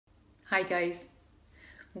Hi guys,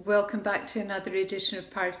 welcome back to another edition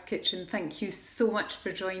of Parvs Kitchen. Thank you so much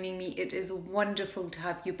for joining me. It is wonderful to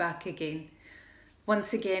have you back again.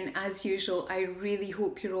 Once again, as usual, I really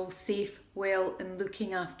hope you're all safe, well and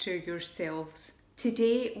looking after yourselves.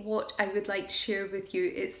 Today, what I would like to share with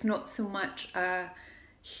you, it's not so much a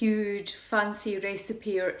huge fancy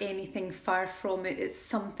recipe or anything, far from it. It's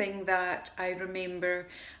something that I remember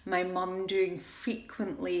my mum doing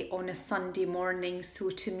frequently on a Sunday morning,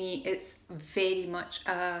 so to me it's very much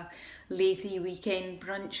a lazy weekend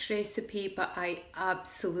brunch recipe, but I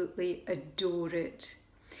absolutely adore it.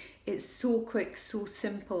 It's so quick, so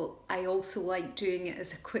simple. I also like doing it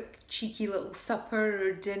as a quick cheeky little supper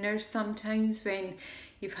or dinner sometimes when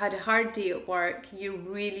you've had a hard day at work, you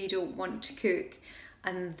really don't want to cook,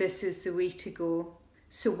 and this is the way to go.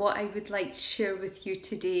 So what I would like to share with you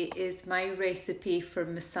today is my recipe for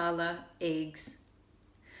masala eggs.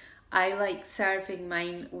 I like serving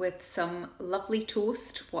mine with some lovely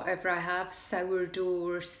toast, whatever I have, sourdough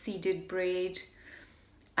or seeded bread,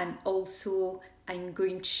 and also I'm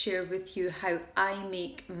going to share with you how I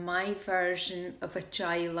make my version of a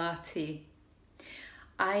chai latte.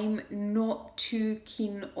 I'm not too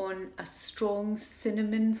keen on a strong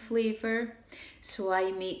cinnamon flavour, so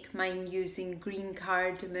I make mine using green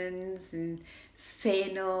cardamoms and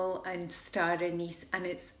fennel and star anise, and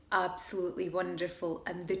it's absolutely wonderful,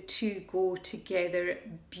 and the two go together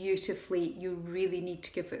beautifully. You really need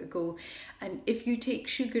to give it a go. And if you take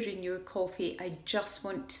sugar in your coffee, I just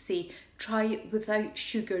want to say try it without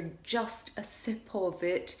sugar, just a sip of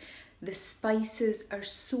it. The spices are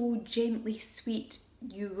so gently sweet,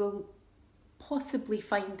 you will possibly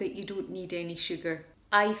find that you don't need any sugar.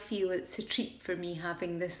 I feel it's a treat for me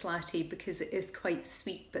having this latte because it is quite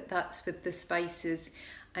sweet, but that's with the spices,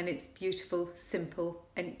 and it's beautiful, simple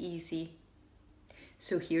and easy.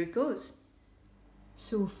 So here goes.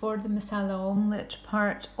 So for the masala omelette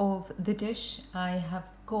part of the dish, I have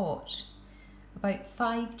got about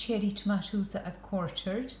 5 cherry tomatoes that I've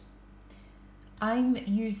quartered. I'm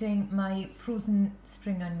using my frozen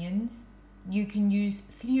spring onions. You can use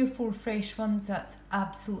 3 or 4 fresh ones, that's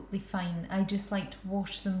absolutely fine. I just like to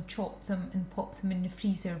wash them, chop them and pop them in the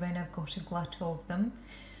freezer when I've got a glut of them.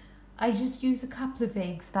 I just use a couple of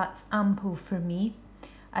eggs, that's ample for me.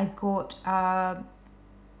 I've got a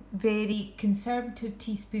very conservative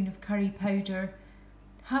teaspoon of curry powder,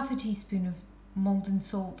 half a teaspoon of Maldon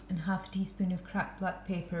salt and half a teaspoon of cracked black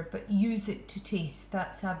pepper, but use it to taste,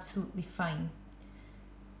 that's absolutely fine.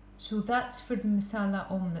 So that's for the masala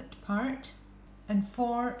omelette part. And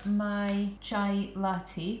for my chai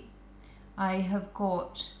latte, I have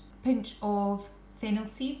got a pinch of fennel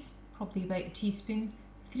seeds, probably about a teaspoon,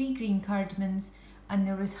 3 green cardamoms, and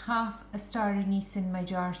there was half a star anise in my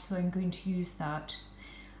jar, so I'm going to use that.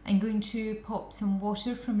 I'm going to pop some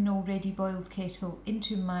water from an already boiled kettle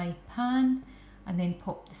into my pan and then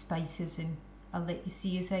pop the spices in. I'll let you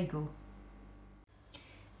see as I go.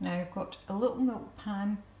 Now I've got a little milk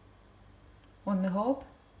pan on the hob.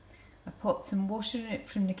 I popped some water in it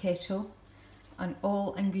from the kettle, and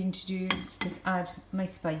all I'm going to do is add my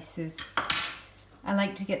spices. I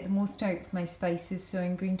like to get the most out of my spices, so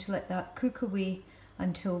I'm going to let that cook away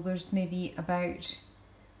until there's maybe about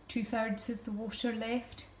 2/3 of the water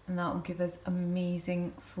left, and that will give us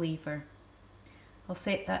amazing flavour. I'll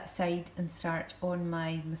set that aside and start on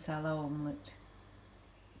my masala omelette.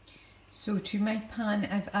 So to my pan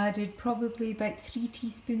I've added probably about 3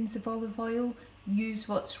 teaspoons of olive oil. Use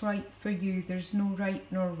what's right for you, there's no right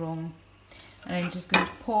nor wrong. And I'm just going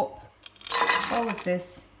to pop all of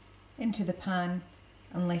this into the pan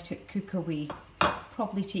and let it cook away.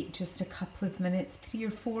 Probably take just a couple of minutes, 3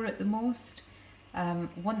 or 4 at the most.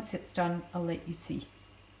 Once it's done, I'll let you see.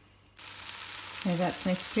 Now that's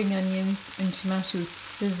my spring onions and tomatoes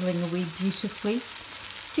sizzling away beautifully.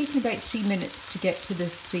 It's taken about 3 minutes to get to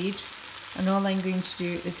this stage, and all I'm going to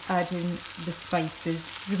do is add in the spices.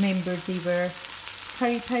 Remember, they were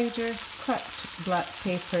curry powder, cracked black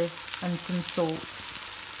pepper and some salt.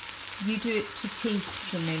 You do it to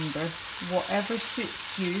taste, remember. Whatever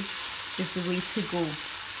suits you is the way to go.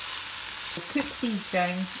 I'll cook these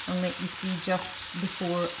down and let you see just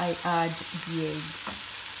before I add the eggs.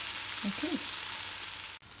 Okay.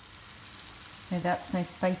 Now that's my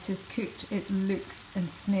spices cooked. It looks and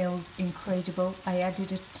smells incredible. I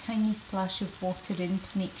added a tiny splash of water in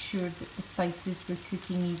to make sure that the spices were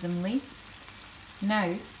cooking evenly.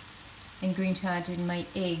 Now I'm going to add in my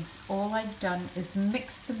eggs. All I've done is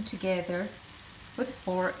mix them together with a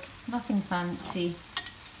fork, nothing fancy,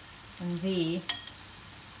 and they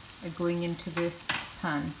are going into the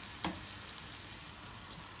pan.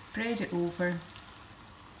 Just spread it over.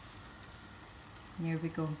 There we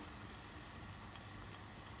go.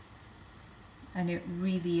 And it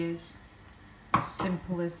really is as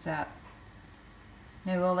simple as that.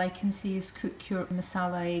 Now all I can say is cook your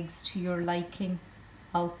masala eggs to your liking.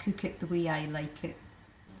 I'll cook it the way I like it.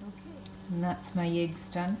 Okay. And that's my eggs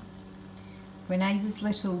done. When I was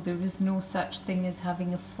little, there was no such thing as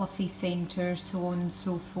having a fluffy centre, so on and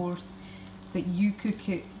so forth, but you cook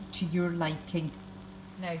it to your liking.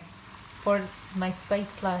 Now, for my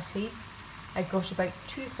spiced latte, I've got about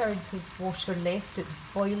 2/3 of water left. It's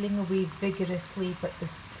boiling away vigorously, but the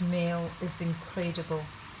smell is incredible.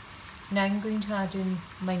 Now I'm going to add in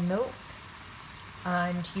my milk,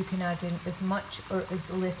 and you can add in as much or as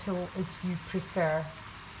little as you prefer.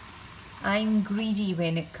 I'm greedy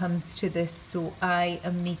when it comes to this, so I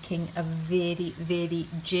am making a very, very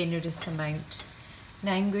generous amount.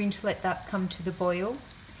 Now I'm going to let that come to the boil.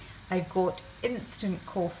 I've got instant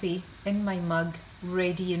coffee in my mug,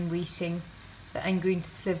 ready and waiting, that I'm going to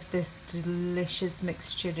sieve this delicious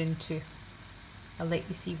mixture into. I'll let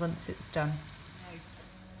you see once it's done.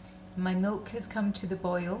 My milk has come to the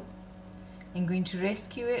boil. I'm going to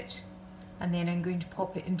rescue it, and then I'm going to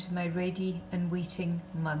pop it into my ready and waiting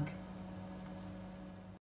mug.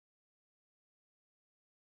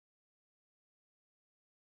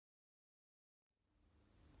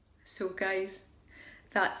 So guys,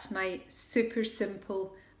 that's my super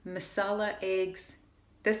simple masala eggs,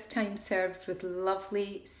 this time served with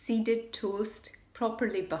lovely seeded toast,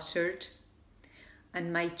 properly buttered,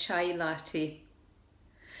 and my chai latte.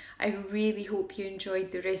 I really hope you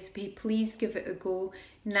enjoyed the recipe. Please give it a go.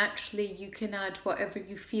 Naturally, you can add whatever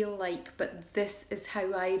you feel like, but this is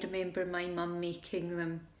how I remember my mum making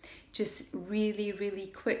them. Just really, really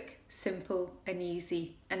quick, simple and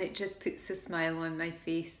easy, and it just puts a smile on my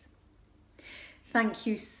face. Thank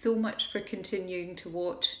you so much for continuing to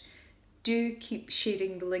watch. Do keep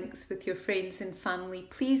sharing the links with your friends and family.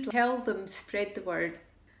 Please tell them, spread the word.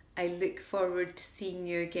 I look forward to seeing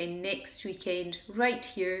you again next weekend, right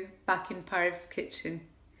here, back in Parvs' kitchen.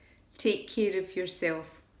 Take care of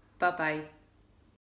yourself. Bye-bye.